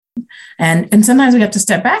And sometimes we have to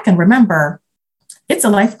step back and remember it's a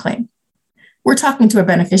life claim. We're talking to a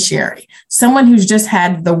beneficiary, someone who's just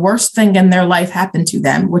had the worst thing in their life happen to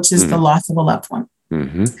them, which is the loss of a loved one.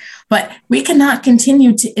 Mm-hmm. But we cannot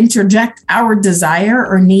continue to interject our desire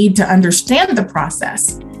or need to understand the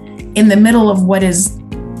process in the middle of what is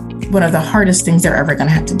one of the hardest things they're ever going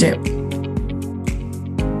to have to do.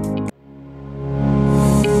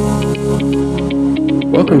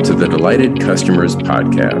 Welcome to the Delighted Customers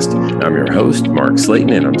Podcast. I'm your host, Mark Slayton,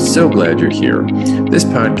 and I'm so glad you're here. This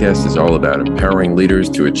podcast is all about empowering leaders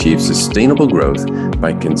to achieve sustainable growth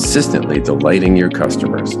by consistently delighting your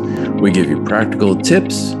customers. We give you practical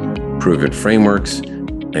tips, proven frameworks,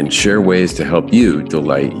 and share ways to help you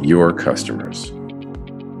delight your customers.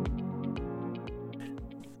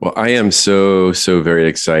 Well, I am so very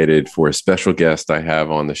excited for a special guest I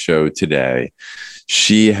have on the show today.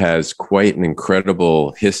 She has quite an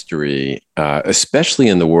incredible history, especially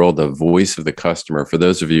in the world of voice of the customer. For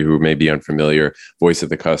those of you who may be unfamiliar, voice of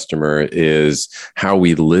the customer is how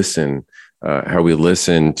we listen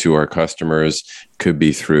to our customers. Could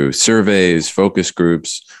be through surveys, focus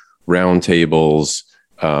groups, roundtables.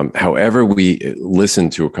 However we listen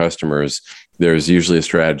to customers, there's usually a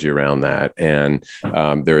strategy around that. And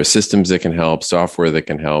there are systems that can help, software that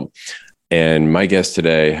can help. And my guest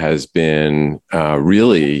today has been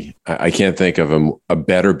really, I can't think of a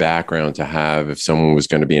better background to have if someone was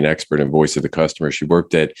going to be an expert in voice of the customer. She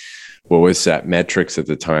worked at, what was Satmetrix at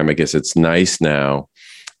the time? I guess it's NICE now.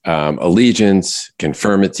 Allegiance,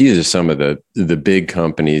 Confirmit. These are some of the big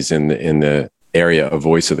companies in the area of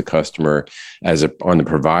voice of the customer on the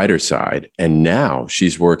provider side. And now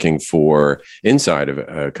she's working for inside of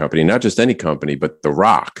a company, not just any company, but The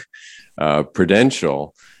Rock,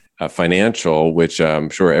 Prudential Financial, which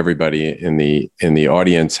I'm sure everybody in the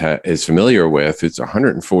audience is familiar with. It's a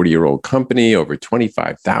 140-year-old company, over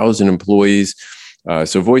 25,000 employees.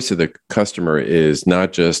 So voice of the customer is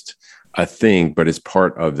not just a thing, but it's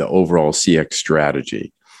part of the overall CX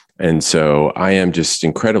strategy. And so I am just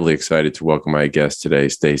incredibly excited to welcome my guest today,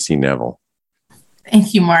 Stacey Neville.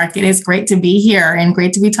 Thank you, Mark. It is great to be here and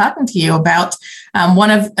great to be talking to you about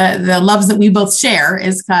one of the loves that we both share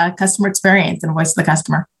is customer experience and voice of the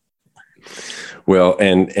customer. Well,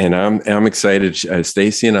 and I'm excited.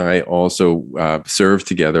 Stacey and I also serve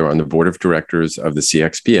together on the board of directors of the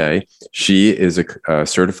CXPA. She is a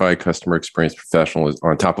certified customer experience professional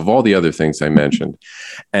on top of all the other things I mentioned.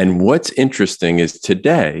 And what's interesting is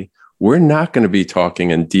today, we're not going to be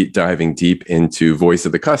talking and diving deep into voice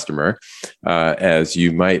of the customer, as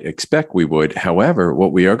you might expect we would. However,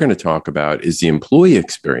 what we are going to talk about is the employee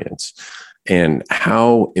experience and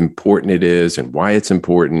how important it is and why it's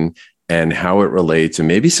important, and how it relates, and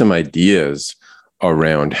maybe some ideas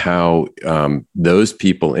around how those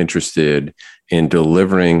people interested in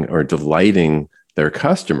delivering or delighting their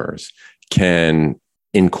customers can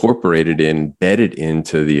incorporate it, embed it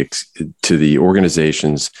into the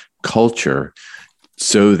organization's culture,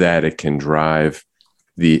 so that it can drive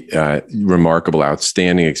the remarkable,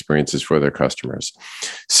 outstanding experiences for their customers.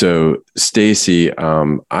 So, Stacey,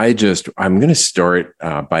 I'm going to start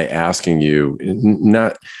by asking you,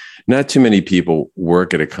 not too many people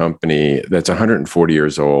work at a company that's 140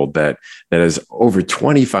 years old, that has over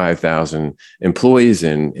 25,000 employees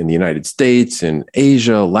in the United States, in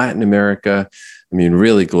Asia, Latin America, I mean,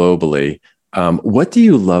 really globally. What do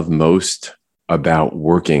you love most about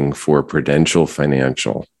working for Prudential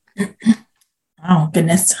Financial? Oh,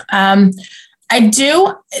 goodness. I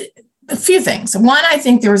do a few things. One, I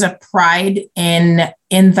think there was a pride in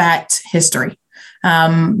that history.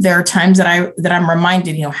 There are times that I'm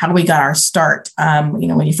reminded, how do we got our start? When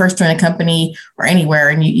you first join a company or anywhere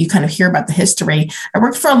and you kind of hear about the history. I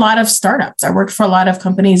worked for a lot of startups. I worked for a lot of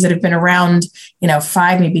companies that have been around,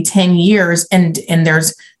 5, maybe 10 years. And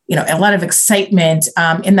there's, a lot of excitement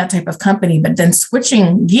in that type of company, but then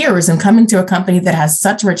switching gears and coming to a company that has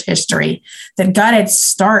such rich history that got its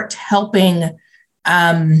start helping,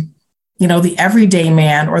 the everyday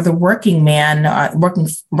man or the working man,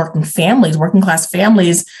 working class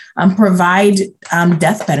families provide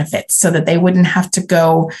death benefits so that they wouldn't have to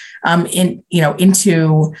go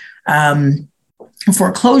into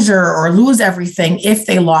foreclosure or lose everything if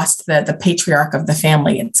they lost the patriarch of the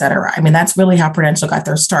family, et cetera. I mean, that's really how Prudential got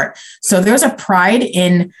their start. So there's a pride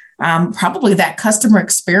in probably that customer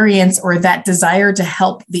experience or that desire to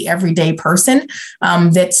help the everyday person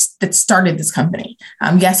that started this company.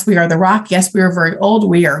 Yes, we are The Rock. Yes, we are very old.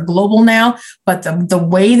 We are global now, but the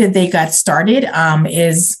way that they got started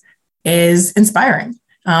is inspiring.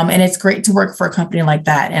 And it's great to work for a company like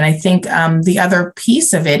that. And I think the other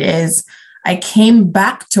piece of it is I came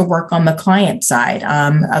back to work on the client side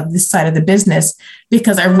of this side of the business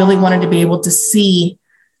because I really wanted to be able to see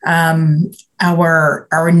our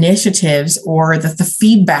initiatives or the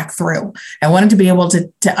feedback through. I wanted to be able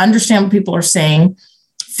to understand what people are saying,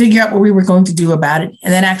 figure out what we were going to do about it,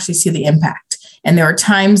 and then actually see the impact. And there are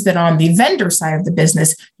times that on the vendor side of the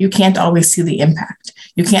business, you can't always see the impact.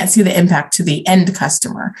 You can't see the impact to the end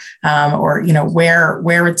customer, or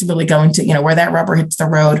where it's really going to, where that rubber hits the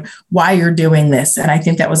road, why you're doing this. And I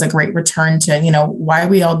think that was a great return to, why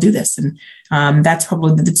we all do this. And that's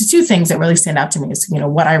probably the two things that really stand out to me is,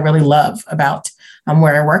 what I really love about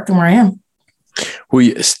where I work and where I am. Well,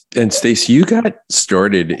 and Stacey, you got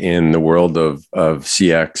started in the world of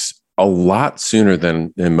CX a lot sooner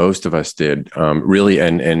than most of us did, really,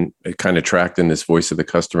 and kind of tracked in this voice of the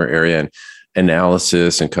customer area and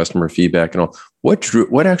analysis and customer feedback and all.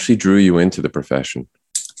 What actually drew you into the profession?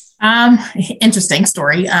 Interesting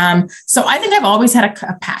story. So I think I've always had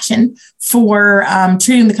a passion for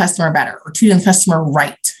treating the customer better or treating the customer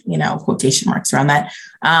right, quotation marks around that.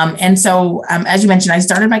 And so, as you mentioned, I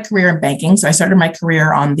started my career in banking. So I started my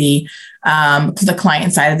career on the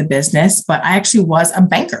client side of the business, but I actually was a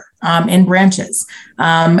banker in branches.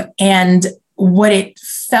 And what it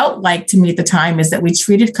felt like to me at the time is that we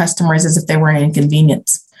treated customers as if they were an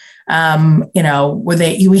inconvenience. Where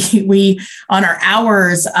we on our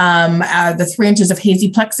hours, the 3 inches of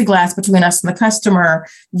hazy plexiglass between us and the customer,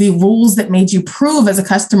 the rules that made you prove as a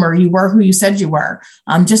customer you were who you said you were,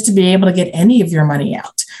 just to be able to get any of your money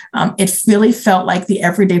out. It really felt like the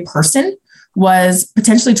everyday person was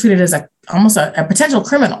potentially treated as almost a potential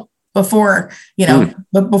criminal before we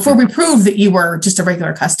proved that you were just a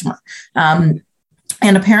regular customer.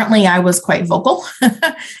 And apparently I was quite vocal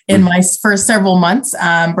in my first several months,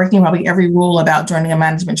 breaking probably every rule about joining a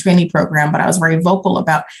management training program, but I was very vocal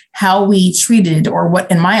about how we treated, or what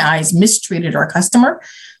in my eyes mistreated, our customer.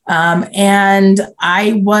 And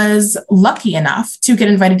I was lucky enough to get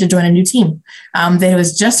invited to join a new team that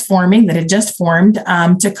had just formed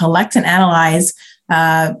to collect and analyze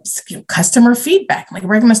customer feedback. Like,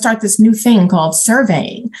 we're going to start this new thing called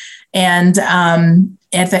surveying, and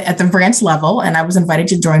at the branch level, and I was invited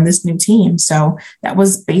to join this new team. So that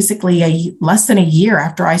was basically less than a year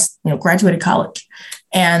after I graduated college,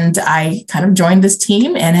 and I kind of joined this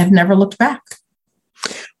team and have never looked back.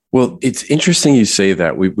 Well, it's interesting you say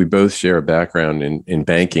that. We both share a background in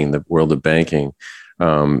banking, the world of banking.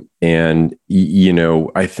 And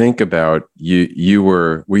I think about you.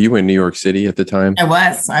 Were you in New York City at the time? I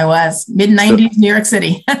was mid-90s, New York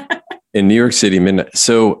City. In New York City, midnight.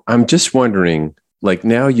 So I'm just wondering, like,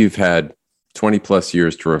 now you've had 20 plus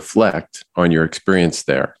years to reflect on your experience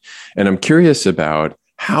there. And I'm curious about,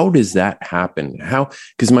 how does that happen?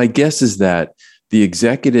 Because my guess is that the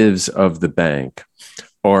executives of the bank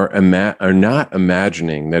are not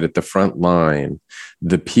imagining that at the front line,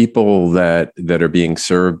 the people that are being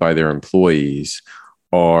served by their employees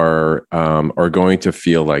are going to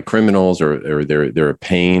feel like criminals, or they're a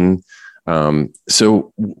pain.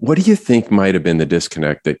 So what do you think might have been the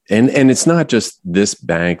disconnect? And it's not just this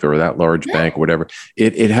bank or that large bank, or whatever.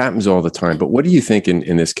 It happens all the time. But what do you think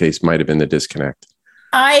in this case might have been the disconnect?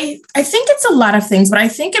 I think it's a lot of things, but I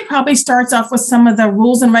think it probably starts off with some of the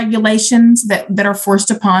rules and regulations that are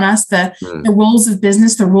forced upon us, the rules of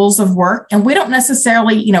business, the rules of work. And we don't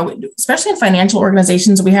necessarily, especially in financial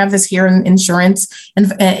organizations, we have this here in insurance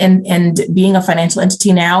and being a financial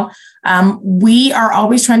entity now. We are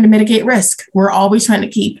always trying to mitigate risk. We're always trying to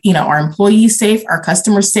keep, our employees safe, our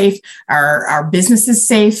customers safe, our businesses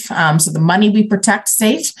safe. So the money we protect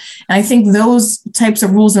safe. And I think those types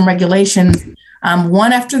of rules and regulations,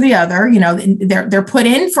 one after the other, they're put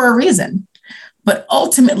in for a reason. But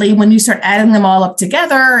ultimately, when you start adding them all up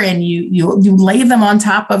together and you lay them on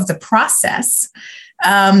top of the process,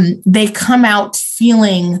 they come out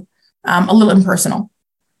feeling a little impersonal.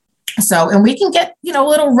 So, and we can get, a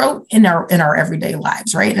little rote in our everyday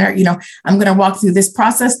lives, right? And, I'm going to walk through this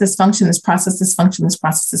process, this function, this process, this function, this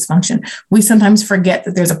process, this function. We sometimes forget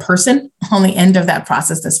that there's a person on the end of that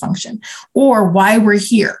process, this function, or why we're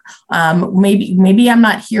here. Maybe I'm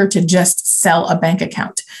not here to just sell a bank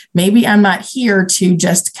account. Maybe I'm not here to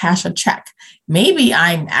just cash a check. Maybe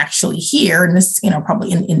I'm actually here, and this,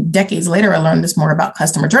 probably in decades later, I learned this more about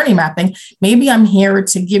customer journey mapping. Maybe I'm here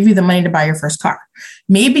to give you the money to buy your first car.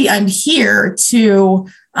 Maybe I'm here to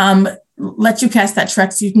let you cash that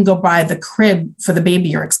check so you can go buy the crib for the baby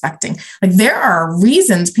you're expecting. Like, there are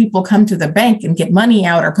reasons people come to the bank and get money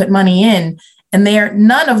out or put money in, and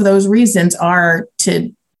none of those reasons are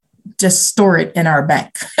to just store it in our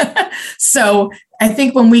bank. So I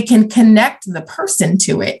think when we can connect the person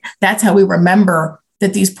to it, that's how we remember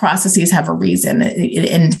that these processes have a reason.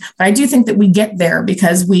 But I do think that we get there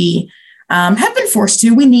because we have been forced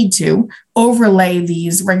to, we need to overlay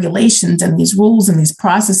these regulations and these rules and these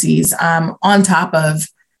processes on top of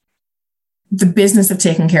the business of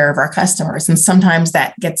taking care of our customers. And sometimes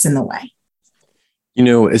that gets in the way.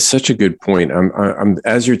 It's such a good point. I'm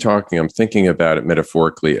as you're talking, I'm thinking about it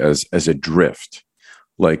metaphorically as a drift.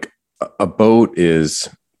 Like a boat is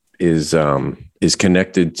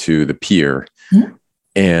connected to the pier, mm-hmm.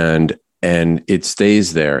 and it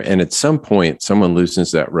stays there. And at some point, someone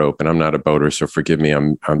loosens that rope. And I'm not a boater, so forgive me.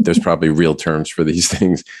 There's probably real terms for these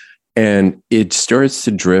things, and it starts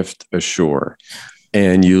to drift ashore,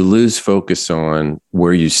 and you lose focus on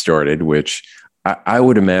where you started, which I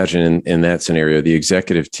would imagine in that scenario, the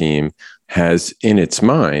executive team has in its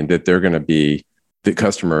mind that they're going to be the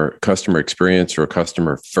customer experience or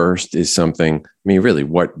customer first is something. I mean, really,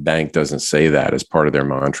 what bank doesn't say that as part of their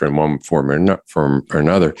mantra in one form or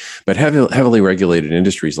another? But heavily regulated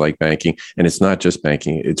industries like banking, and it's not just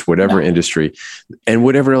banking, it's whatever industry and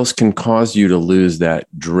whatever else can cause you to lose that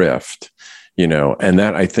drift, and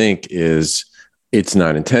that I think it's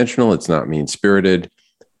not intentional, it's not mean-spirited,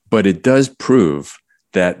 but it does prove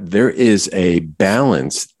that there is a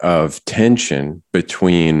balance of tension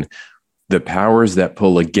between the powers that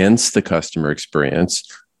pull against the customer experience,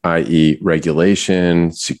 i.e.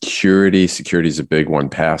 regulation, security. Security is a big one.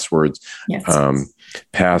 Passwords,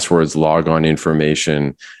 passwords, log on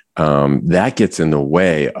information. That gets in the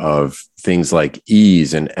way of things like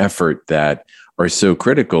ease and effort that are so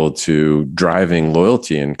critical to driving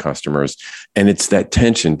loyalty in customers. And it's that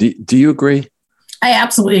tension. Do you agree? I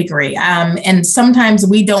absolutely agree. And sometimes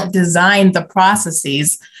we don't design the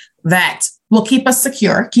processes that will keep us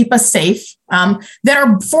secure, keep us safe, that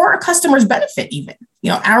are for our customers' benefit even.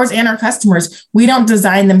 Ours and our customers, we don't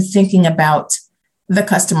design them thinking about the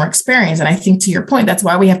customer experience. And I think to your point, that's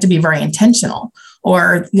why we have to be very intentional.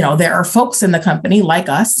 Or, there are folks in the company like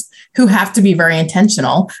us who have to be very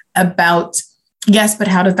intentional about, yes, but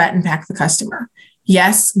how does that impact the customer?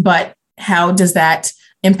 Yes, but how does that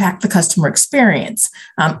impact the customer experience?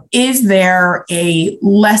 Is there a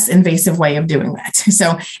less invasive way of doing that?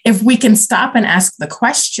 So if we can stop and ask the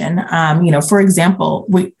question, for example,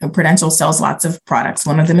 Prudential sells lots of products.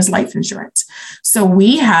 One of them is life insurance. So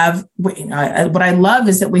we have, what I love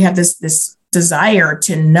is that we have this desire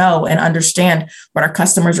to know and understand what our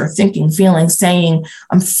customers are thinking, feeling, saying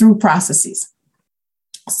through processes.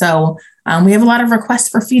 So we have a lot of requests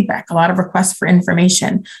for feedback, a lot of requests for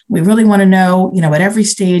information. We really want to know, at every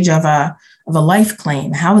stage of a life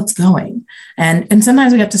claim, how it's going. And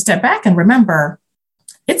sometimes we have to step back and remember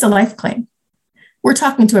it's a life claim. We're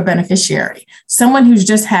talking to a beneficiary, someone who's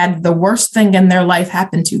just had the worst thing in their life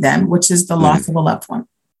happen to them, which is the loss of a loved one.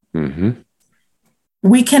 Mm-hmm.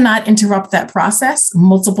 We cannot interrupt that process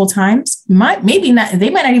multiple times. Maybe not. They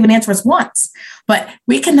might not even answer us once, but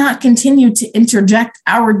we cannot continue to interject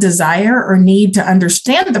our desire or need to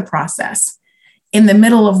understand the process in the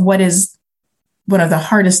middle of what is one of the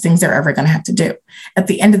hardest things they're ever going to have to do. At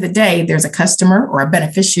the end of the day, there's a customer or a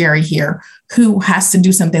beneficiary here who has to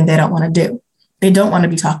do something they don't want to do. They don't want to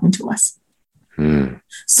be talking to us.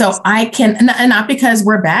 So I can, and not because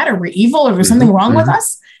we're bad or we're evil or there's something wrong with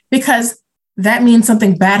us, because that means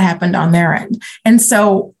something bad happened on their end. And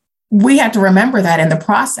so we have to remember that in the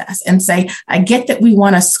process and say, I get that we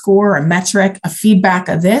want to score a metric, a feedback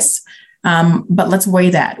of this, but let's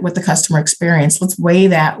weigh that with the customer experience. Let's weigh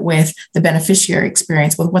that with the beneficiary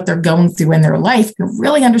experience, with what they're going through in their life, and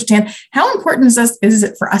really understand how important is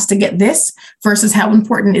it for us to get this versus how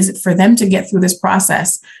important is it for them to get through this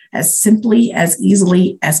process as simply, as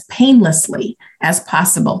easily, as painlessly as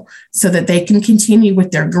possible so that they can continue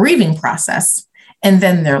with their grieving process and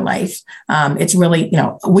then their life. It's really,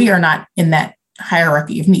 we are not in that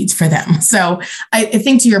hierarchy of needs for them. So I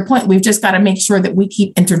think to your point, we've just got to make sure that we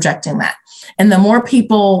keep interjecting that. And the more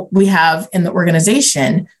people we have in the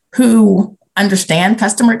organization who understand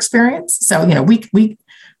customer experience. So,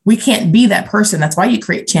 we can't be that person. That's why you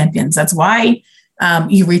create champions. That's why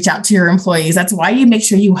you reach out to your employees. That's why you make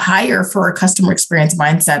sure you hire for a customer experience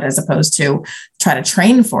mindset as opposed to try to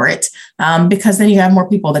train for it, because then you have more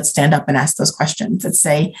people that stand up and ask those questions that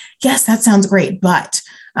say, yes, that sounds great, but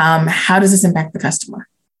how does this impact the customer?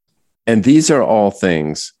 And these are all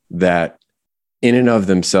things that in and of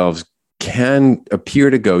themselves can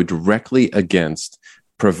appear to go directly against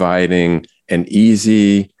providing an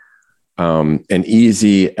easy,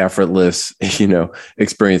 effortless,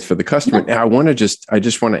 experience for the customer. Now, I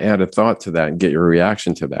just want to add a thought to that and get your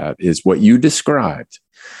reaction to that. Is what you described,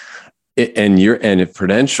 and at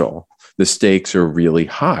Prudential, the stakes are really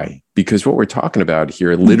high because what we're talking about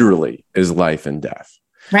here literally is life and death.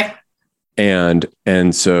 Right. And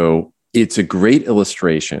so it's a great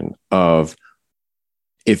illustration of,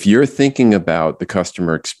 if you're thinking about the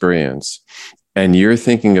customer experience and you're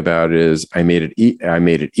thinking about it as I made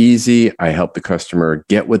it easy, I helped the customer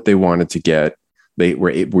get what they wanted to get, they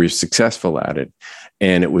were successful at it,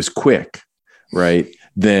 and it was quick, right?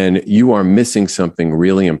 Then you are missing something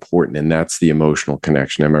really important, and that's the emotional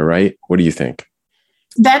connection. Am I right? What do you think?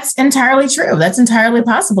 That's entirely true. That's entirely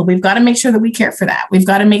possible. We've got to make sure that we care for that. We've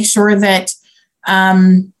got to make sure that,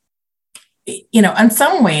 in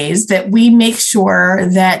some ways, that we make sure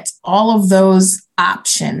that all of those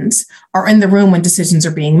options are in the room when decisions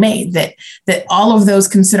are being made, that all of those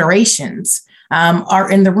considerations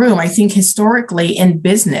are in the room. I think historically in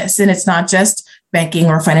business, and it's not just banking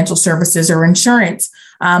or financial services or insurance,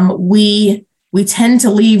 we tend to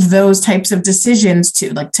leave those types of decisions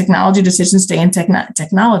to, like, technology decisions stay in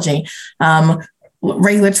technology,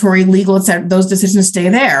 regulatory, legal, et cetera, those decisions stay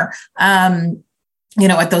there,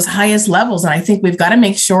 at those highest levels. And I think we've got to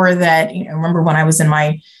make sure that, I remember when I was in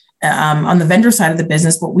my, on the vendor side of the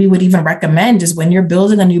business, what we would even recommend is when you're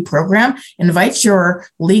building a new program, invite your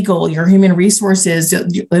legal, your human resources,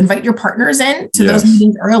 invite your partners in to those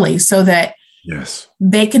meetings early so that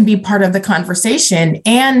they can be part of the conversation,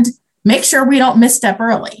 and make sure we don't misstep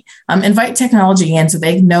early. Invite technology in so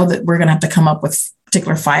they know that we're going to have to come up with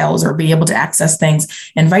particular files or be able to access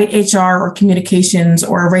things. Invite HR or communications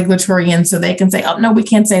or a regulatory in so they can say, oh, no, we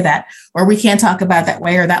can't say that, or we can't talk about that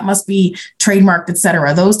way, or that must be trademarked, et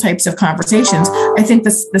cetera. Those types of conversations. I think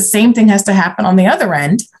the same thing has to happen on the other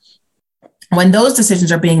end. When those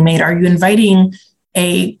decisions are being made, are you inviting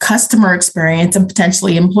a customer experience and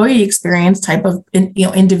potentially employee experience type of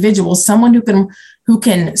individual, someone who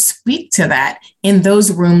can speak to that in those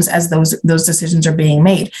rooms as those decisions are being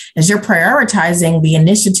made, as you're prioritizing the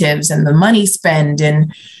initiatives and the money spend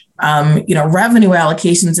and revenue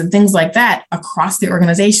allocations and things like that across the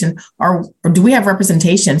organization, or do we have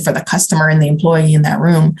representation for the customer and the employee in that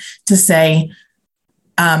room to say,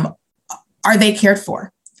 are they cared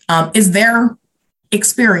for? Is their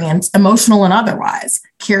experience, emotional and otherwise,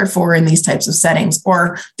 cared for in these types of settings?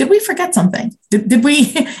 Or did we forget something? Did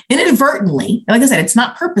we inadvertently, like I said, it's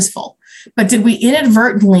not purposeful, but did we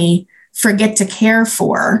inadvertently forget to care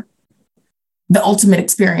for the ultimate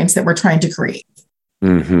experience that we're trying to create?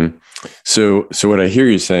 Mm-hmm. So what I hear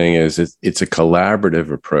you saying is it's a collaborative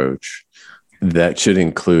approach that should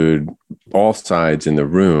include all sides in the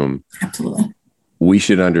room. Absolutely. We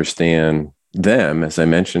should understand them, as I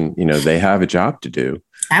mentioned, they have a job to do.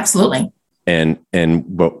 Absolutely.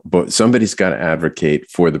 But somebody's got to advocate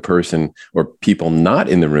for the person or people not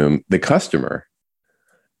in the room, the customer.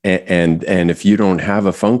 And if you don't have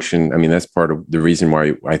a function, I mean, that's part of the reason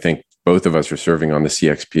why I think both of us are serving on the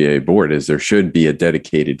CXPA board, is there should be a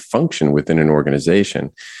dedicated function within an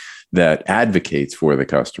organization that advocates for the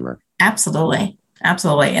customer. Absolutely.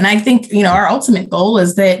 Absolutely. And I think, our ultimate goal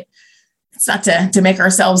is that it's not to make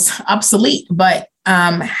ourselves obsolete, but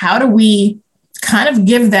how do we kind of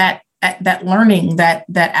give that learning, that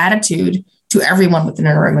attitude to everyone within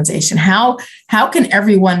an organization? How can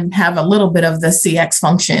everyone have a little bit of the CX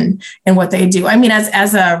function in what they do? I mean,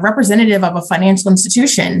 as a representative of a financial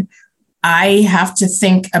institution, I have to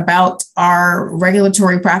think about our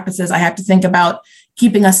regulatory practices. I have to think about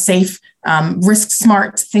keeping us safe, risk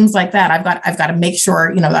smart, things like that. I've got to make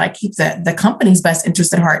sure, that I keep the company's best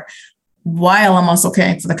interest at heart, while I'm also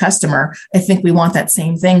caring for the customer. I think we want that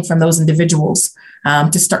same thing from those individuals,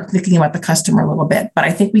 to start thinking about the customer a little bit. But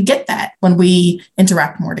I think we get that when we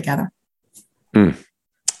interact more together.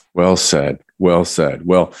 Well said. Well said.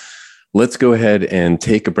 Well, let's go ahead and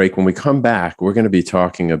take a break. When we come back, we're going to be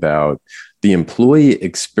talking about the employee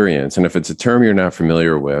experience. And if it's a term you're not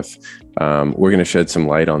familiar with, we're going to shed some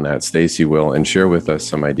light on that. Stacy will, and share with us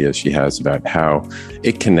some ideas she has about how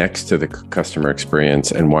it connects to the customer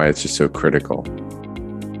experience and why it's just so critical.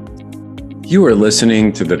 You are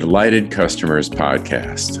listening to the Delighted Customers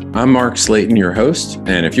Podcast. I'm Mark Slayton, your host.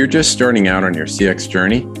 And if you're just starting out on your CX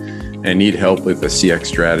journey and need help with a CX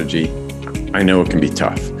strategy, I know it can be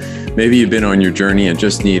tough. Maybe you've been on your journey and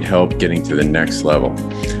just need help getting to the next level.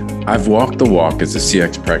 I've walked the walk as a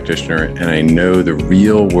CX practitioner, and I know the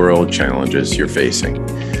real world challenges you're facing.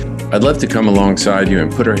 I'd love to come alongside you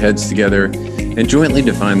and put our heads together and jointly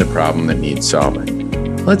define the problem that needs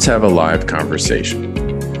solving. Let's have a live conversation.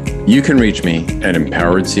 You can reach me at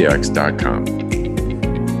empoweredcx.com.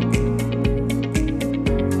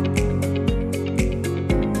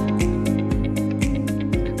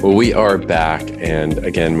 Well, we are back. And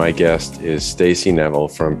again, my guest is Stacey Neville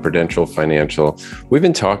from Prudential Financial. We've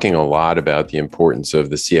been talking a lot about the importance of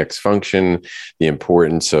the CX function, the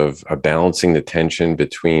importance of balancing the tension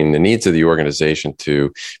between the needs of the organization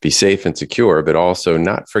to be safe and secure, but also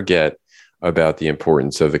not forget about the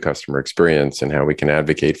importance of the customer experience and how we can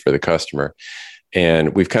advocate for the customer.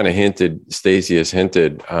 And we've kind of Stacey has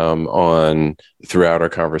hinted on throughout our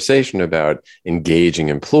conversation about engaging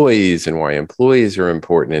employees and why employees are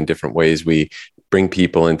important in different ways. We bring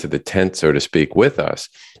people into the tent, so to speak, with us.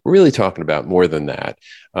 We're really talking about more than that.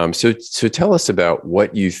 So tell us about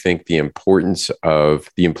what you think the importance of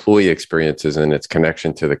the employee experience is and its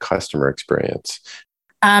connection to the customer experience.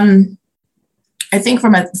 I think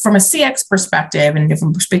from a CX perspective, and if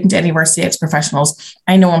I'm speaking to any of our CX professionals,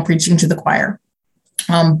 I know I'm preaching to the choir.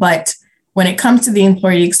 But when it comes to the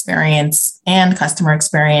employee experience and customer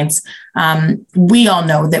experience, we all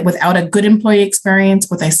know that without a good employee experience,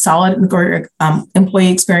 with a solid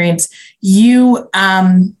employee experience, you're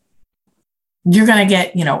going to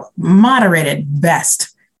get, moderate at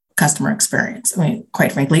best customer experience. I mean,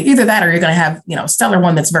 quite frankly, either that or you're going to have, stellar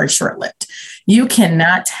one that's very short-lived. You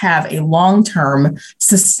cannot have a long-term,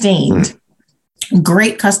 sustained,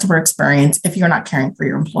 great customer experience if you're not caring for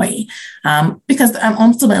your employee. Because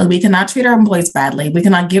ultimately, we cannot treat our employees badly. We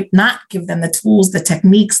cannot give them the tools, the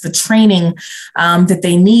techniques, the training that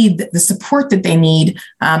they need, the support that they need,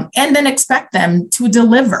 and then expect them to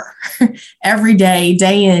deliver every day,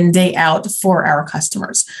 day in, day out for our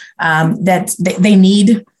customers. That they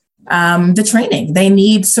need the training. They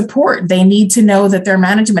need support. They need to know that their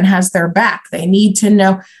management has their back. They need to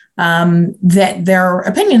know that their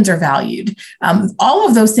opinions are valued. All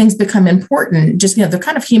of those things become important, just, they're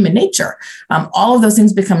kind of human nature. All of those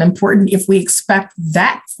things become important if we expect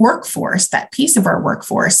that workforce, that piece of our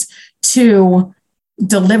workforce, to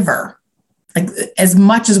deliver like as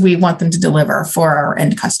much as we want them to deliver for our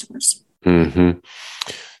end customers. Mm-hmm.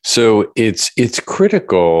 So it's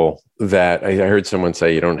critical that I heard someone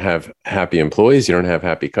say you don't have happy employees, you don't have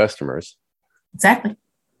happy customers. Exactly.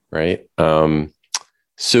 Right.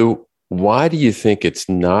 So why do you think it's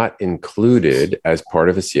not included as part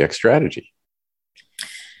of a CX strategy?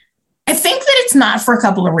 I think that it's not for a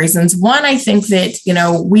couple of reasons. One, I think that,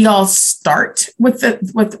 we all start with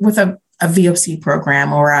a VOC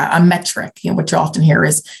program or a metric. What you often hear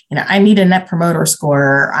is, I need a net promoter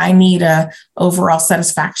score. I need a overall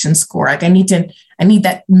satisfaction score. Like I need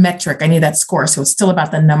that metric. I need that score. So it's still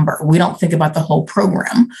about the number. We don't think about the whole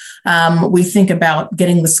program. We think about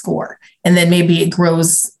getting the score, and then maybe it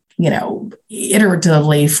grows,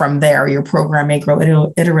 iteratively from there. Your program may grow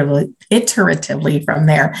iteratively from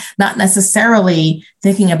there, not necessarily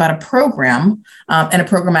thinking about a program and a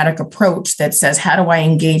programmatic approach that says, how do I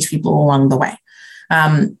engage people along the way?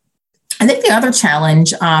 I think the other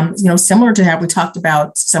challenge, similar to how we talked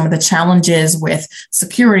about some of the challenges with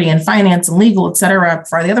security and finance and legal, et cetera,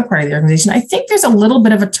 for the other part of the organization, I think there's a little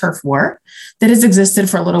bit of a turf war that has existed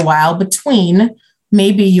for a little while between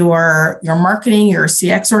maybe your marketing, your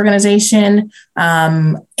CX organization,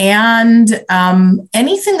 and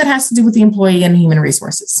anything that has to do with the employee and human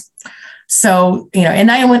resources. So,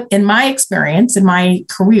 in my experience, in my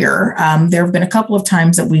career, there have been a couple of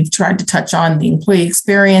times that we've tried to touch on the employee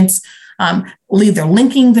experience, either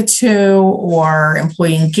linking the two or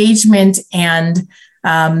employee engagement. And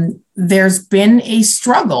there's been a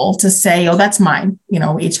struggle to say, oh, that's mine.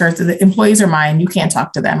 HR, the employees are mine. You can't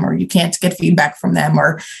talk to them, or you can't get feedback from them,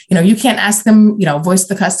 or, you can't ask them, voice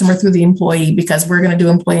the customer through the employee, because we're going to do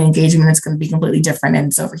employee engagement. It's going to be completely different. And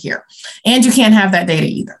it's over here. And you can't have that data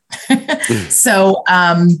either. So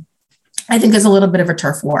I think there's a little bit of a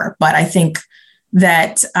turf war, but I think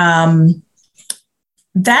that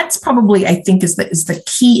that's probably, is the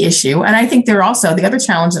key issue. And I think there also, the other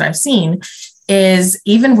challenge that I've seen is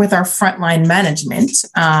even with our frontline management,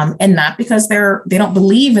 and not because they don't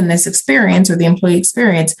believe in this experience or the employee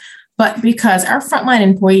experience, but because our frontline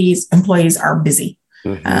employees are busy.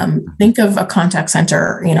 Mm-hmm. Think of a contact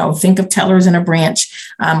center, think of tellers in a branch.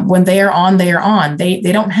 When they are on, they are on. They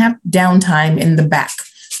don't have downtime in the back.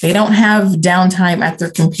 They don't have downtime at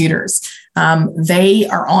their computers. They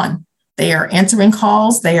are on. They are answering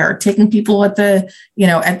calls. They are taking people at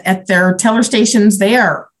at their teller stations. They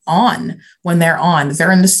are on when they're on. If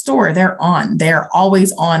they're in the store, they're on. They're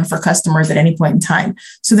always on for customers at any point in time.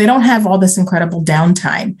 So they don't have all this incredible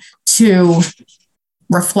downtime to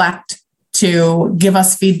reflect, to give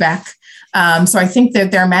us feedback. So I think that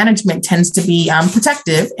their management tends to be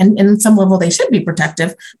protective, and in some level they should be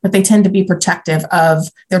protective, but they tend to be protective of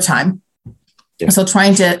their time. Yeah. So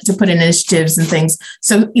trying to put in initiatives and things.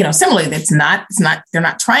 So, similarly, they're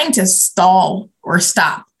not trying to stall or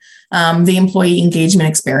stop the employee engagement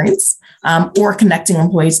experience, or connecting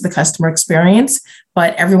employees to the customer experience.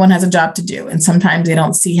 But everyone has a job to do. And sometimes they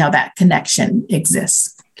don't see how that connection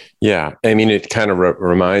exists. Yeah. I mean, it kind of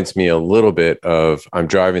reminds me a little bit of, I'm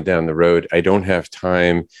driving down the road. I don't have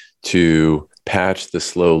time to patch the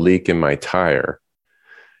slow leak in my tire.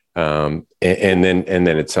 And then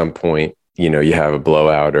at some point, you have a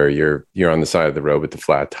blowout, or you're on the side of the road with the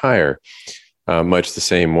flat tire. Much the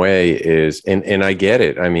same way is, and I get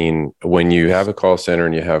it. I mean, when you have a call center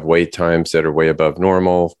and you have wait times that are way above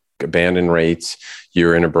normal, abandon rates,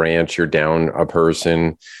 you're in a branch, you're down a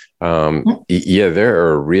person. There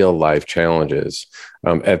are real life challenges.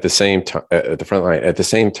 At the same time, at the front line, at the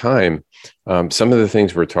same time, some of the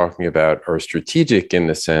things we're talking about are strategic in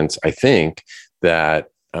the sense, I think, that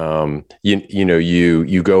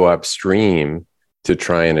you go upstream to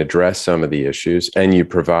try and address some of the issues, and you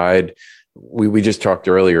provide. We just talked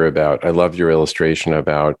earlier about. I love your illustration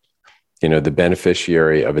about the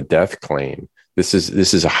beneficiary of a death claim. This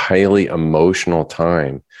is a highly emotional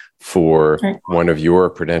time for one of your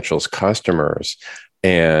Prudential's customers,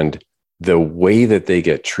 and the way that they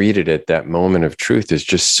get treated at that moment of truth is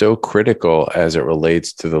just so critical as it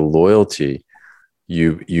relates to the loyalty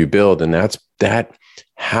you build, and that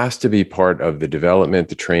has to be part of the development,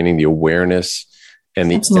 the training, the awareness, and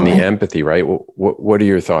the empathy. Right? What are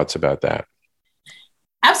your thoughts about that?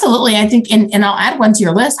 Absolutely, I think, and I'll add one to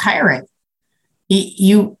your list: hiring.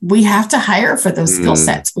 We have to hire for those skill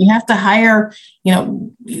sets. We have to hire,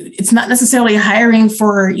 it's not necessarily hiring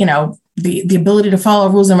for, the ability to follow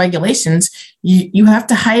rules and regulations. You have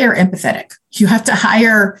to hire empathetic. You have to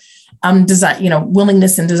hire desire,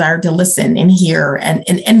 willingness and desire to listen and hear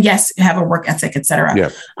and yes, have a work ethic, et cetera.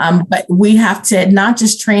 Yeah. But we have to not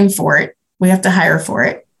just train for it, we have to hire for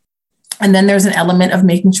it. And then there's an element of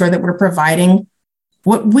making sure that we're providing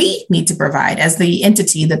what we need to provide as the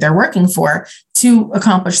entity that they're working for to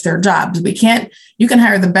accomplish their jobs. You can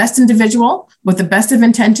hire the best individual with the best of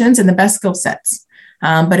intentions and the best skill sets.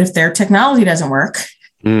 But if their technology doesn't work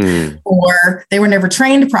or they were never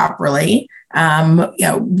trained properly,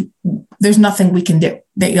 there's nothing we can do.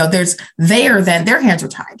 Then their hands are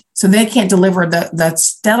tied. So they can't deliver the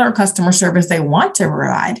stellar customer service they want to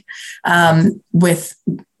provide with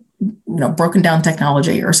broken down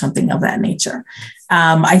technology or something of that nature.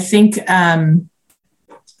 I think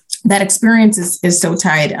that experience is so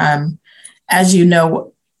tied. As you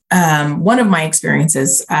know, one of my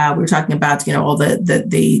experiences, we were talking about, all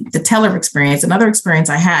the teller experience. Another experience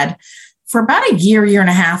I had for about a year and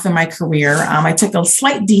a half in my career, I took a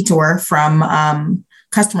slight detour from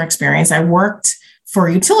customer experience. I worked for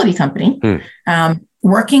a utility company.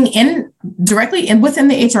 Working directly within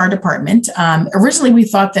the HR department. Originally, we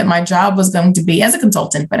thought that my job was going to be as a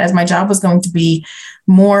consultant, but as my job was going to be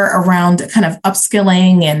more around kind of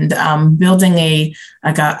upskilling and building a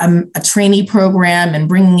trainee program and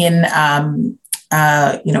bringing in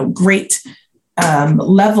great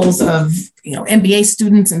levels of MBA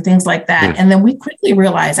students and things like that. And then we quickly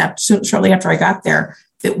realized shortly after I got there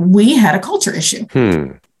that we had a culture issue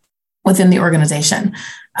within the organization.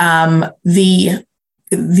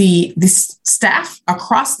 The staff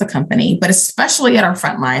across the company, but especially at our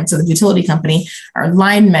front line, so the utility company, our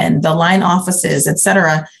linemen, the line offices, et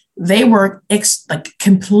cetera, they were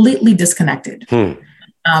completely disconnected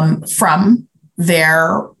from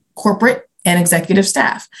their corporate and executive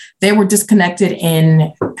staff. They were disconnected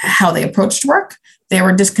in how they approached work. They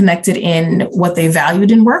were disconnected in what they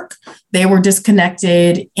valued in work. They were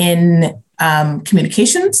disconnected in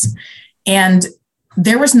communications. And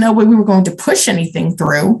there was no way we were going to push anything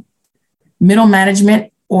through middle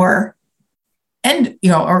management or our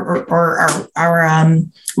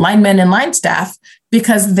linemen and line staff,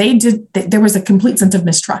 because there was a complete sense of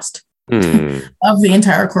mistrust of the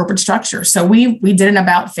entire corporate structure. So we did an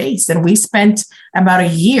about face, and we spent about a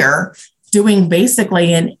year doing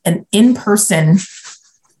basically an in-person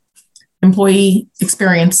employee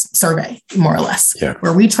experience survey, more or less,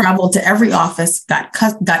 where we traveled to every office,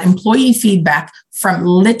 got employee feedback from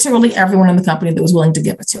literally everyone in the company that was willing to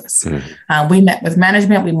give it to us. We met with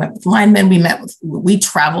management, we went with linemen, we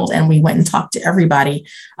traveled and we went and talked to everybody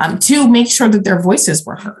to make sure that their voices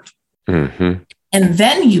were heard. And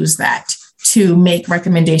then use that to make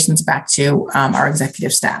recommendations back to our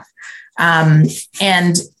executive staff. And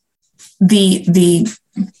the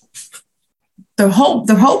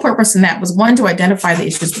whole purpose in that was, one, to identify the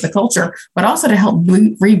issues with the culture, but also to help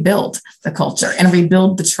rebuild the culture and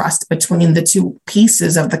rebuild the trust between the two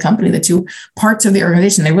pieces of the company, the two parts of the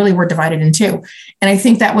organization. They really were divided in two. And I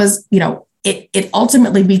think that was, it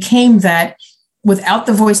ultimately became that without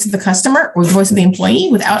the voice of the customer or the voice of the employee,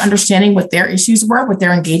 without understanding what their issues were, what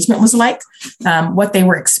their engagement was like, what they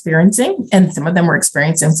were experiencing. And some of them were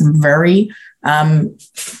experiencing some very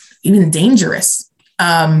even dangerous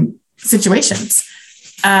situations,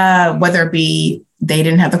 whether it be they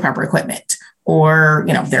didn't have the proper equipment, or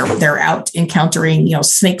they're out encountering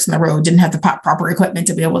snakes in the road, didn't have the proper equipment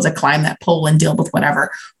to be able to climb that pole and deal with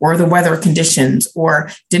whatever, or the weather conditions,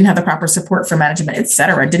 or didn't have the proper support for management, et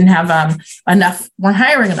cetera, didn't have weren't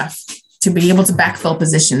hiring enough to be able to backfill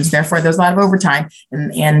positions. Therefore, there's a lot of overtime.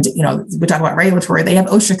 And we talk about regulatory, they have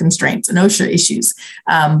OSHA constraints and OSHA issues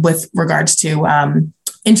with regards to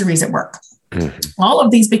injuries at work. Mm-hmm. All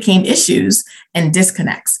of these became issues and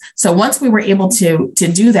disconnects. So once we were able to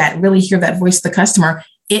do that, really hear that voice of the customer,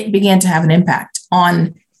 it began to have an impact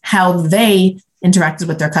on how they interacted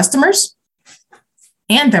with their customers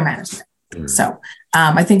and their management. Mm-hmm. So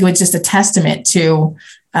I think it was just a testament to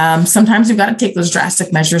sometimes you've got to take those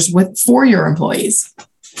drastic measures for your employees.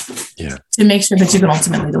 Yeah, to make sure that you can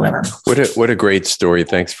ultimately deliver. What a great story.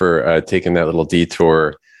 Thanks for taking that little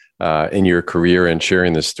detour in your career and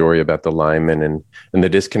sharing the story about the lineman and the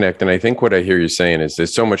disconnect. And I think what I hear you saying is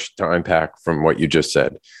there's so much to unpack from what you just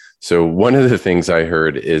said. So one of the things I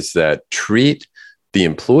heard is that treat the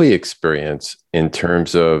employee experience in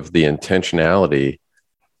terms of the intentionality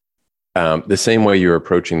the same way you're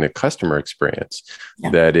approaching the customer experience.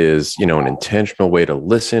 Yeah. That is, an intentional way to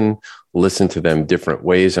listen to them different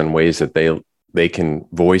ways, on ways that they can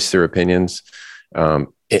voice their opinions.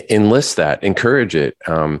 Enlist that, encourage it,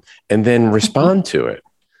 and then respond to it,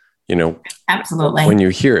 absolutely, when you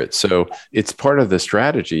hear it. So it's part of the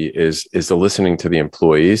strategy is the listening to the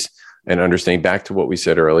employees and understanding, back to what we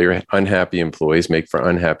said earlier, unhappy employees make for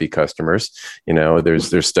unhappy customers.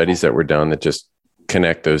 There's studies that were done that just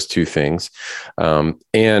connect those two things. And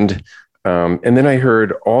then I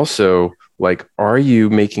heard also, are you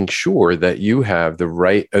making sure that you have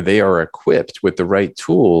they are equipped with the right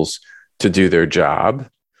tools to do their job?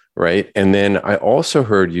 Right. And then I also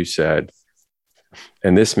heard you said,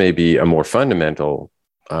 and this may be a more fundamental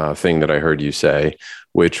thing that I heard you say,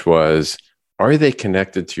 which was, are they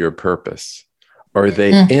connected to your purpose? Are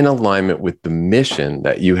they in alignment with the mission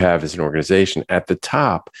that you have as an organization? At the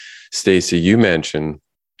top, Stacey, you mentioned,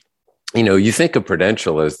 you think of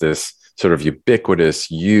Prudential as this sort of ubiquitous,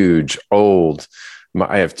 huge, old,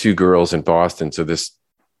 I have two girls in Boston. So this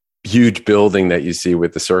huge building that you see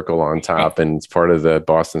with the circle on top, and it's part of the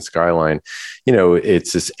Boston skyline.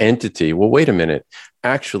 It's this entity. Well, wait a minute.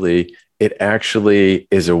 It actually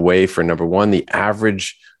is a way for, number one, the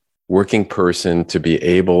average working person to be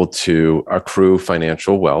able to accrue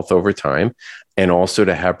financial wealth over time, and also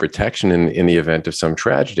to have protection in the event of some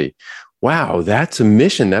tragedy. Wow, that's a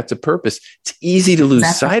mission. That's a purpose. It's easy to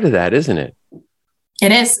lose sight of that, isn't it?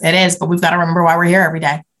 It is. But we've got to remember why we're here every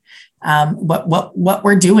day. What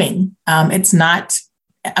we're doing. I'm not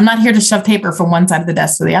here to shove paper from one side of the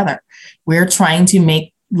desk to the other. We're trying to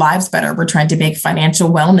make lives better. We're trying to make financial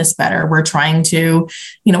wellness better. We're trying to,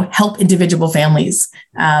 help individual families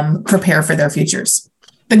prepare for their futures.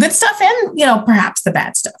 The good stuff and, perhaps the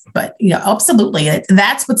bad stuff. But, absolutely,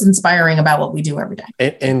 that's what's inspiring about what we do every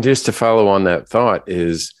day. And just to follow on that thought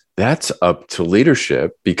is that's up to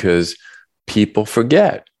leadership, because people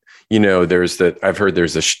forget. I've heard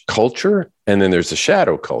there's a culture, and then there's a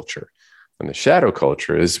shadow culture. And the shadow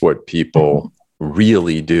culture is what people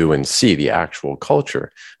really do and see, the actual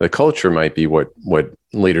culture. The culture might be what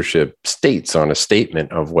leadership states on a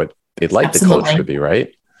statement of what they'd like the culture to be,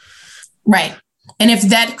 right? Right. And if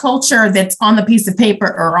that culture that's on the piece of paper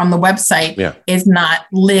or on the website is not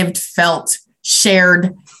lived, felt,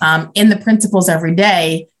 shared in the principles every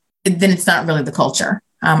day, then it's not really the culture.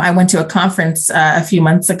 I went to a conference a few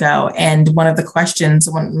months ago, and one of the questions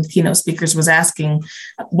one of the keynote speakers was asking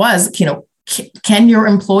was, can your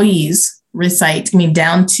employees recite,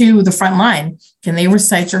 down to the front line, can they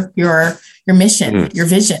recite your mission, your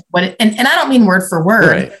vision? And I don't mean word for word,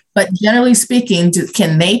 right, but generally speaking,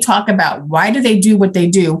 can they talk about why do they do what they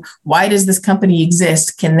do? Why does this company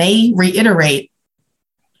exist? Can they reiterate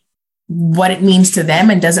what it means to them,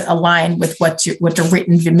 and does it align with what the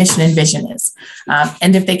written mission and vision is?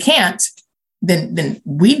 And if they can't, then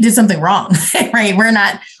we did something wrong, right? We're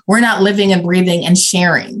not living and breathing and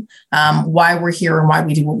sharing why we're here and why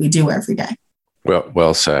we do what we do every day.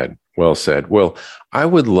 Well said. Well, I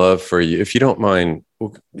would love for you, if you don't mind,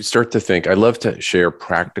 we'll start to think. I'd love to share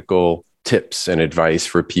practical tips and advice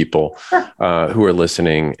for people who are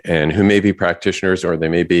listening and who may be practitioners, or they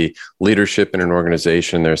may be leadership in an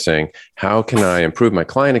organization. They're saying, how can I improve my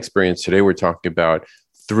client experience? Today, we're talking about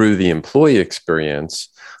through the employee experience.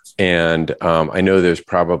 And I know there's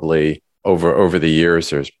probably over the years?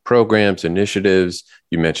 There's programs, initiatives.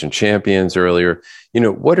 You mentioned champions earlier.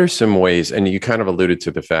 What are some ways, and you kind of alluded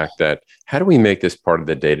to the fact that, how do we make this part of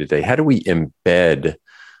the day-to-day? How do we embed,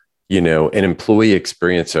 an employee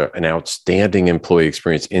experience, an outstanding employee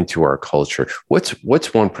experience into our culture?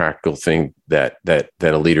 What's one practical thing that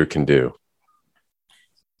a leader can do?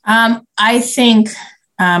 I think,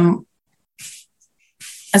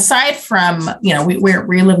 aside from, we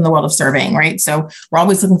live in the world of surveying, right? So we're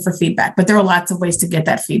always looking for feedback, but there are lots of ways to get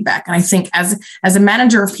that feedback. And I think as a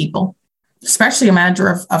manager of people, especially a manager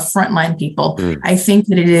of frontline people, I think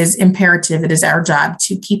that it is imperative, it is our job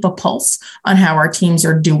to keep a pulse on how our teams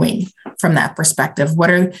are doing from that perspective.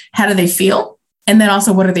 How do they feel? And then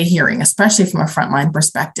also, what are they hearing, especially from a frontline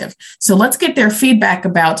perspective? So let's get their feedback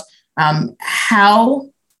about how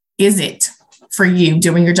is it for you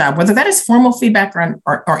doing your job, whether that is formal feedback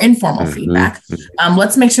or informal feedback.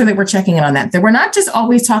 Let's make sure that we're checking in on that we're not just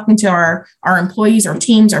always talking to our employees or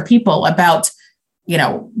teams or people about,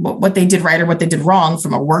 what they did right or what they did wrong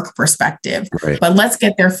from a work perspective, right. But let's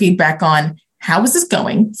get their feedback on, how is this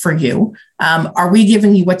going for you? Are we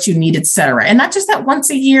giving you what you need, et cetera? And not just that once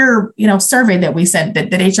a year, survey that we send,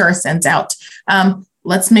 that HR sends out.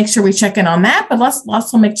 Let's make sure we check in on that, but let's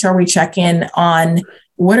also make sure we check in on,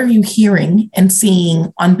 what are you hearing and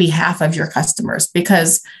seeing on behalf of your customers?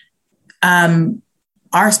 Because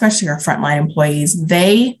especially our frontline employees,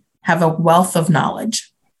 they have a wealth of knowledge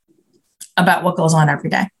about what goes on every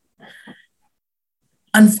day.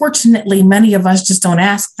 Unfortunately, many of us just don't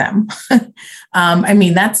ask them.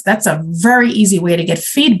 That's a very easy way to get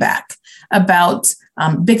feedback about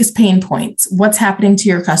biggest pain points. What's happening to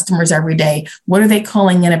your customers every day? What are they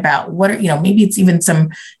calling in about? Maybe it's even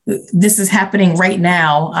this is happening right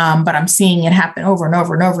now, but I'm seeing it happen over and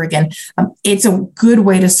over and over again. It's a good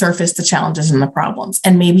way to surface the challenges and the problems,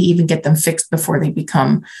 and maybe even get them fixed before they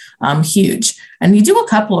become huge. And you do a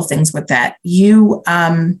couple of things with that. You,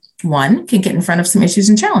 one, can get in front of some issues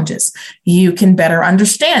and challenges. You can better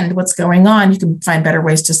understand what's going on. You can find better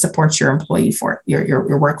ways to support your employee for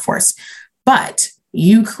your workforce. But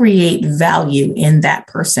you create value in that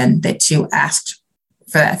person that you asked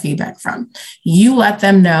for that feedback from. You let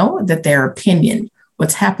them know that their opinion,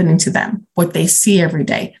 what's happening to them, what they see every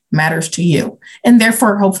day, matters to you, and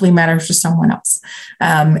therefore hopefully matters to someone else.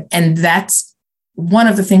 And that's one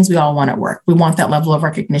of the things we all want at work. We want that level of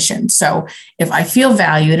recognition. So if I feel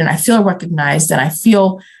valued and I feel recognized and I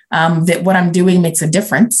feel that what I'm doing makes a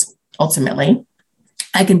difference, ultimately,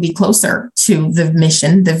 I can be closer to the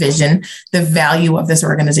mission, the vision, the value of this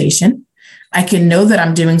organization. I can know that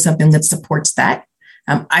I'm doing something that supports that.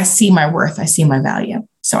 I see my worth. I see my value.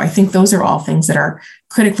 So I think those are all things that are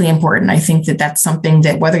critically important. I think that that's something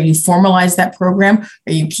that, whether you formalize that program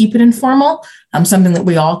or you keep it informal, something that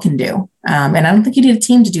we all can do. And I don't think you need a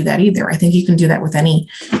team to do that either. I think you can do that with any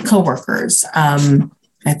coworkers.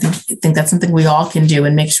 I think that's something we all can do,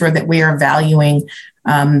 and make sure that we are valuing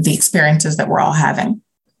the experiences that we're all having.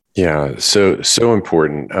 Yeah, so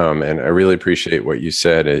important. And I really appreciate what you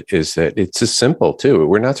said, is that it's as simple too.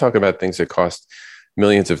 We're not talking about things that cost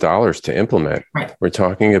millions of dollars to implement. Right. We're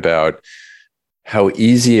talking about how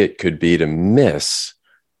easy it could be to miss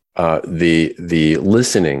the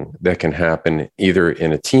listening that can happen either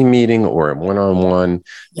in a team meeting or a one-on-one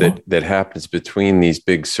that happens between these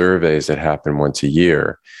big surveys that happen once a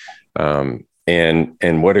year. And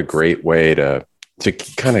what a great way to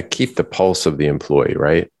kind of keep the pulse of the employee,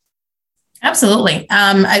 right? Absolutely.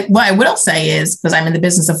 What I will say is, because I'm in the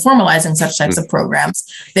business of formalizing such types of programs,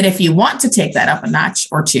 that if you want to take that up a notch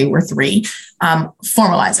or two or three,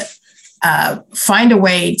 formalize it. Find a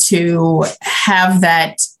way to have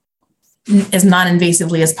that as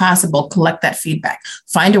non-invasively as possible, collect that feedback.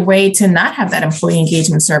 Find a way to not have that employee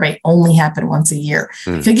engagement survey only happen once a year.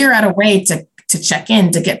 Figure out a way to check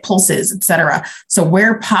in, to get pulses, et cetera. So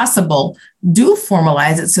where possible, do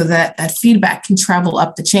formalize it so that that feedback can travel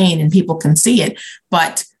up the chain and people can see it.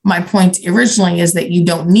 But my point originally is that you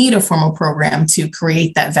don't need a formal program to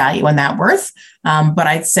create that value and that worth. But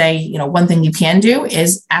I'd say, one thing you can do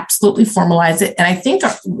is absolutely formalize it. And I think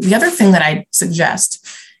the other thing that I suggest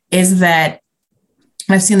is that,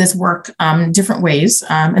 and I've seen this work different ways,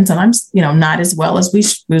 and sometimes, not as well as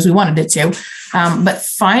we wanted it to, but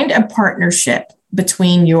find a partnership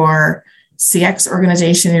between your CX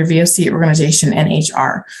organization, your VOC organization, and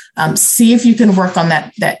HR. See if you can work on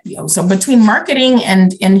that. So between marketing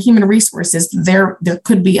and human resources, there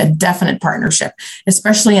could be a definite partnership,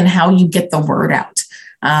 especially in how you get the word out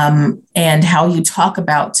and how you talk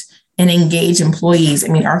about and engage employees. I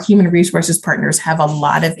mean, our human resources partners have a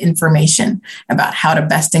lot of information about how to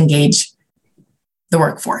best engage the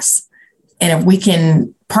workforce. And if we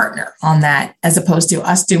can partner on that, as opposed to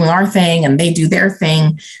us doing our thing and they do their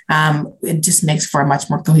thing, it just makes for a much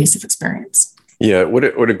more cohesive experience. Yeah, what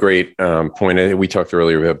a great point. We talked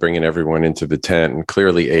earlier about bringing everyone into the tent, and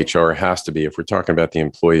clearly HR has to be, if we're talking about the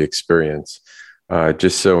employee experience,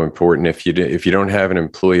 just so important. If you don't have an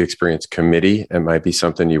employee experience committee, it might be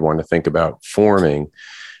something you want to think about forming,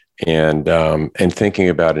 and thinking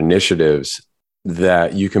about initiatives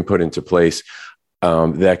that you can put into place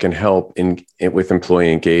that can help with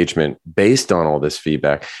employee engagement based on all this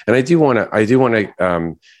feedback. And I do want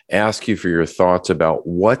to ask you for your thoughts about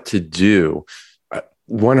what to do.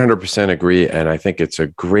 100% agree, and I think it's a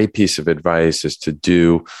great piece of advice, is to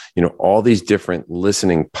do all these different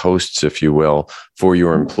listening posts, if you will, for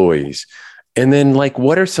your employees. And then,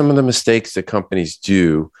 what are some of the mistakes that companies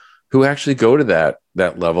do who actually go to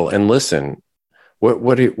that level and listen?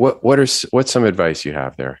 What's some advice you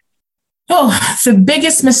have there? Oh, the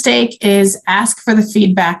biggest mistake is ask for the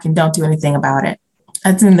feedback and don't do anything about it.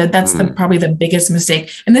 That's probably the biggest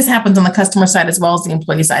mistake. And this happens on the customer side as well as the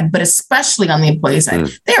employee side, but especially on the employee side.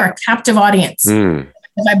 They are a captive audience. If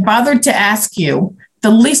I bothered to ask you, the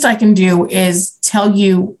least I can do is tell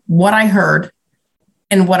you what I heard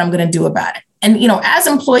and what I'm going to do about it. And, as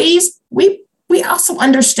employees, we also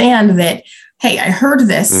understand that, hey, I heard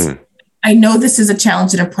this. I know this is a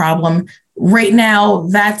challenge and a problem. Right now,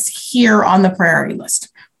 that's here on the priority list.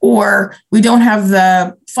 Or we don't have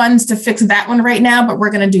the funds to fix that one right now, but we're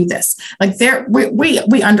going to do this.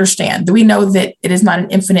 We understand. We know that it is not an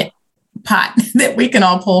infinite pot that we can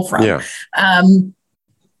all pull from. Yeah.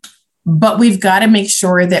 But we've got to make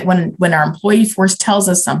sure that when our employee force tells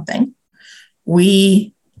us something,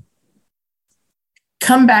 we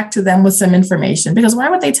come back to them with some information, because why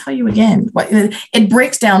would they tell you again? It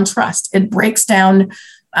breaks down trust. It breaks down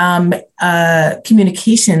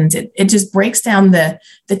communications. It just breaks down the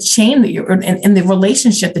chain that you're and the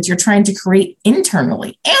relationship that you're trying to create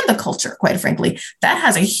internally, and the culture, quite frankly. That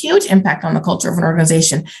has a huge impact on the culture of an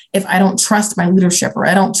organization. If I don't trust my leadership, or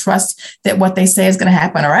I don't trust that what they say is going to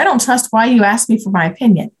happen, or I don't trust why you asked me for my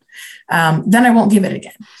opinion, then I won't give it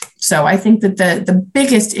again. So I think that the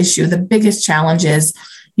biggest issue, the biggest challenge is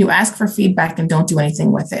you ask for feedback and don't do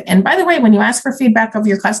anything with it. And by the way, when you ask for feedback of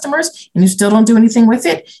your customers and you still don't do anything with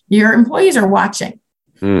it, your employees are watching.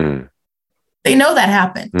 They know that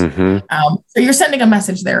happened. So you're sending a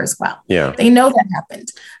message there as well. Yeah. They know that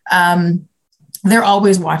happened. They're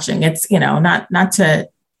always watching. It's, not to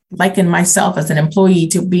liken myself as an employee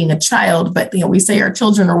to being a child, but, we say our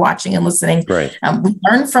children are watching and listening. Right. We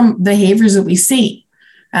learn from behaviors that we see,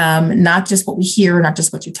 not just what we hear, not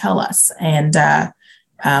just what you tell us. And,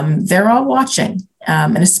 they're all watching,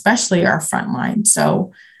 and especially our frontline.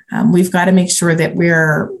 So we've got to make sure that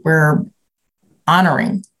we're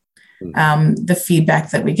honoring the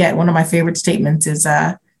feedback that we get. One of my favorite statements is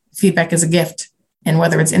feedback is a gift, and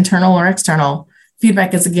whether it's internal or external,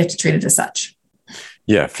 feedback is a gift, treated as such.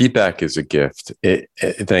 Yeah, feedback is a gift.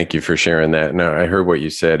 Thank you for sharing that. Now, I heard what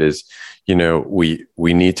you said is, we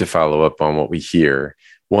need to follow up on what we hear,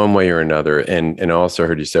 one way or another. And I also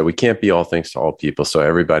heard you say we can't be all things to all people. So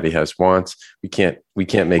everybody has wants. We can't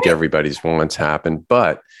make everybody's wants happen,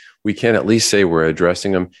 but we can at least say we're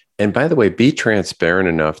addressing them. And by the way, be transparent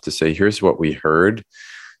enough to say, here's what we heard.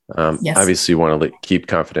 Yes. Obviously, you want to keep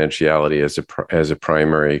confidentiality as a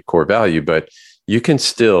primary core value, but you can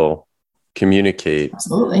still communicate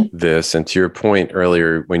this. And to your point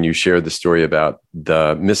earlier, when you shared the story about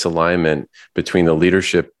the misalignment between the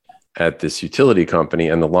leadership at this utility company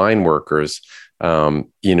and the line workers,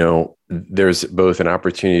 there's both an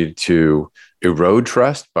opportunity to erode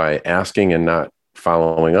trust by asking and not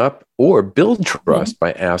following up, or build trust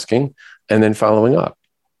by asking and then following up.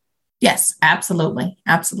 Yes, absolutely.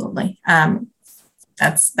 Absolutely.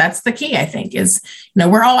 That's the key, I think, is,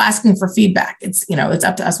 we're all asking for feedback. It's, it's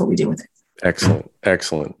up to us what we do with it.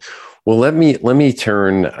 Excellent. Well, let me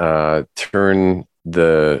turn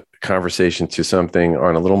the conversation to something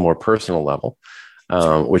on a little more personal level,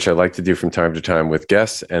 which I like to do from time to time with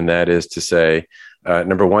guests. And that is to say,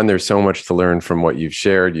 number one, there's so much to learn from what you've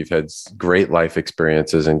shared. You've had great life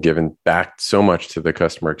experiences and given back so much to the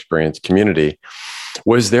customer experience community.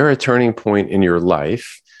 Was there a turning point in your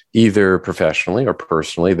life, either professionally or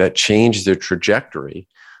personally, that changed the trajectory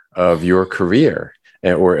of your career,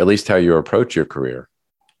 or at least how you approach your career?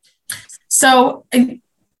 So,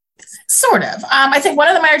 sort of. I think one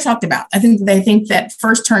of them I already talked about. I think that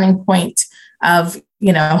first turning point of,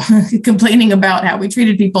 complaining about how we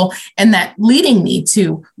treated people, and that leading me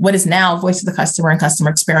to what is now Voice of the Customer and customer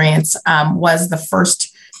experience, was the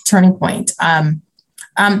first turning point.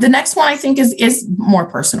 The next one I think is more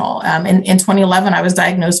personal. In 2011, I was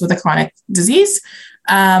diagnosed with a chronic disease.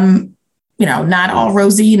 Not all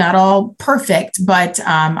rosy, not all perfect, but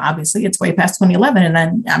obviously it's way past 2011 and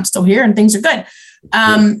then I'm still here and things are good.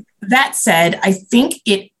 That said, I think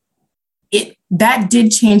that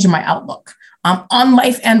did change my outlook on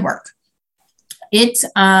life and work. It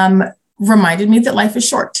reminded me that life is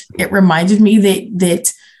short. It reminded me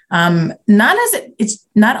that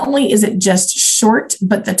not only is it just short,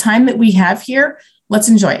 but the time that we have here, let's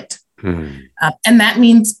enjoy it. And that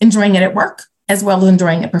means enjoying it at work as well as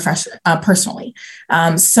enjoying it personally.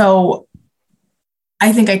 So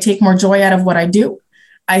I think I take more joy out of what I do.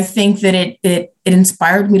 I think that it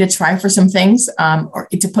inspired me to try for some things, or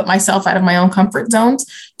to put myself out of my own comfort zones,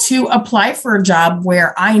 to apply for a job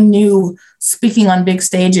where I knew speaking on big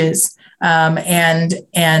stages. And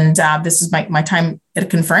this is my time at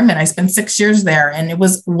Conferment. I spent 6 years there and it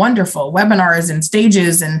was wonderful. Webinars and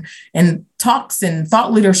stages and talks and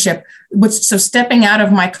thought leadership, so stepping out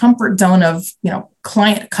of my comfort zone of,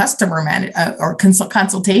 client customer or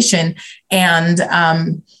consultation and,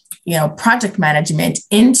 project management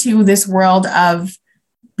into this world of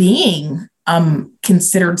being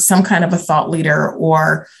considered some kind of a thought leader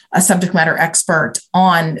or a subject matter expert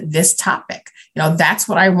on this topic. That's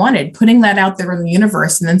what I wanted, putting that out there in the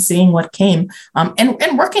universe and then seeing what came,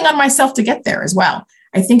 and working on myself to get there as well.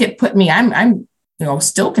 I think it put me, I'm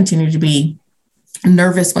still continue to be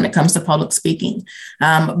nervous when it comes to public speaking.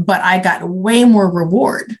 But I got way more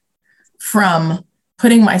reward from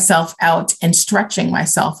putting myself out and stretching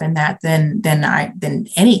myself in that than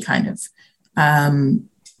any kind of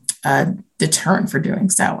deterrent for doing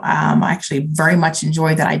so. I actually very much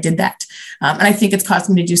enjoy that I did that. And I think it's caused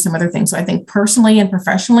me to do some other things. So I think personally and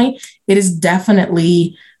professionally, it has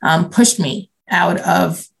definitely pushed me out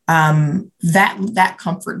of that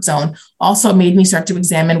comfort zone. Also made me start to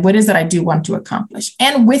examine what is it I do want to accomplish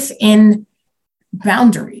and within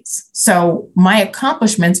boundaries. So my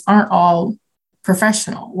accomplishments aren't all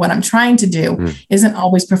professional. What I'm trying to do isn't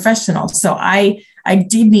always professional. So I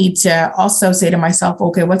did need to also say to myself,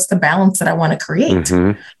 okay, what's the balance that I want to create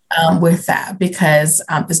with that? Because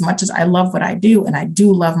as much as I love what I do, and I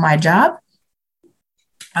do love my job,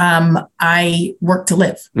 I work to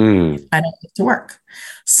live. I don't live to work.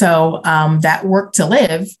 So that work to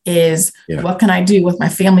live is what can I do with my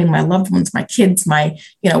family, my loved ones, my kids, how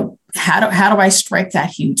do I strike that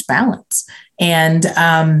huge balance? And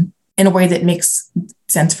in a way that makes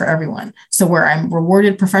sense for everyone. So where I'm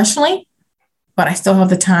rewarded professionally, but I still have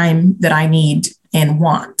the time that I need and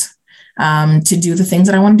want to do the things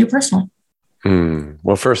that I want to do personally.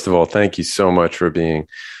 Well, first of all, thank you so much for being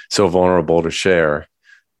so vulnerable to share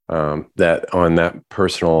that on that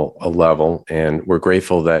personal level. And we're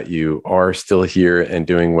grateful that you are still here and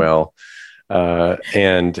doing well.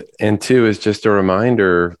 And two is just a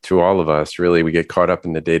reminder to all of us, really, we get caught up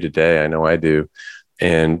in the day-to-day. I know I do.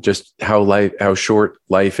 And just how short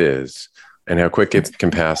life is and how quick it can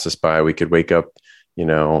pass us by. We could wake up,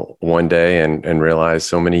 one day and realize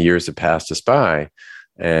so many years have passed us by.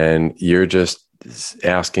 And you're just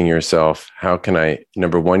asking yourself, how can I,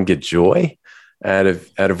 number one, get joy out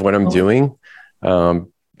of what I'm doing?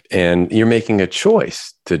 And you're making a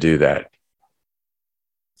choice to do that.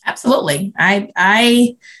 Absolutely.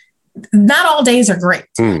 I not all days are great.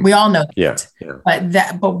 We all know that. Yeah.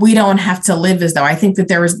 But we don't have to live as though. I think that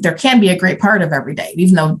there can be a great part of every day,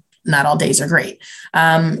 even though not all days are great.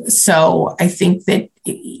 So I think that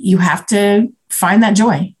you have to find that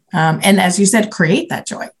joy. And as you said, create that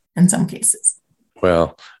joy in some cases.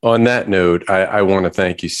 Well, on that note, I want to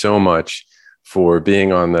thank you so much for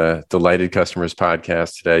being on the Delighted Customers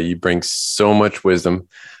podcast today. You bring so much wisdom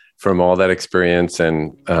from all that experience,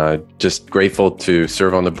 and just grateful to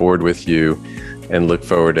serve on the board with you and look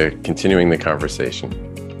forward to continuing the conversation.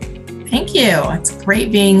 Thank you. It's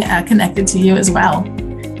great being connected to you as well.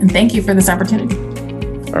 And thank you for this opportunity.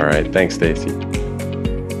 All right. Thanks, Stacy.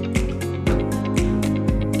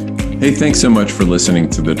 Hey, thanks so much for listening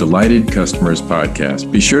to the Delighted Customers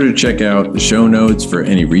podcast. Be sure to check out the show notes for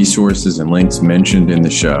any resources and links mentioned in the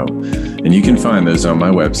show. And you can find those on my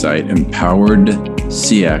website,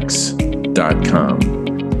 empoweredcx.com.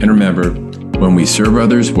 And remember, when we serve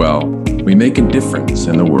others well, we make a difference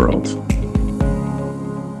in the world.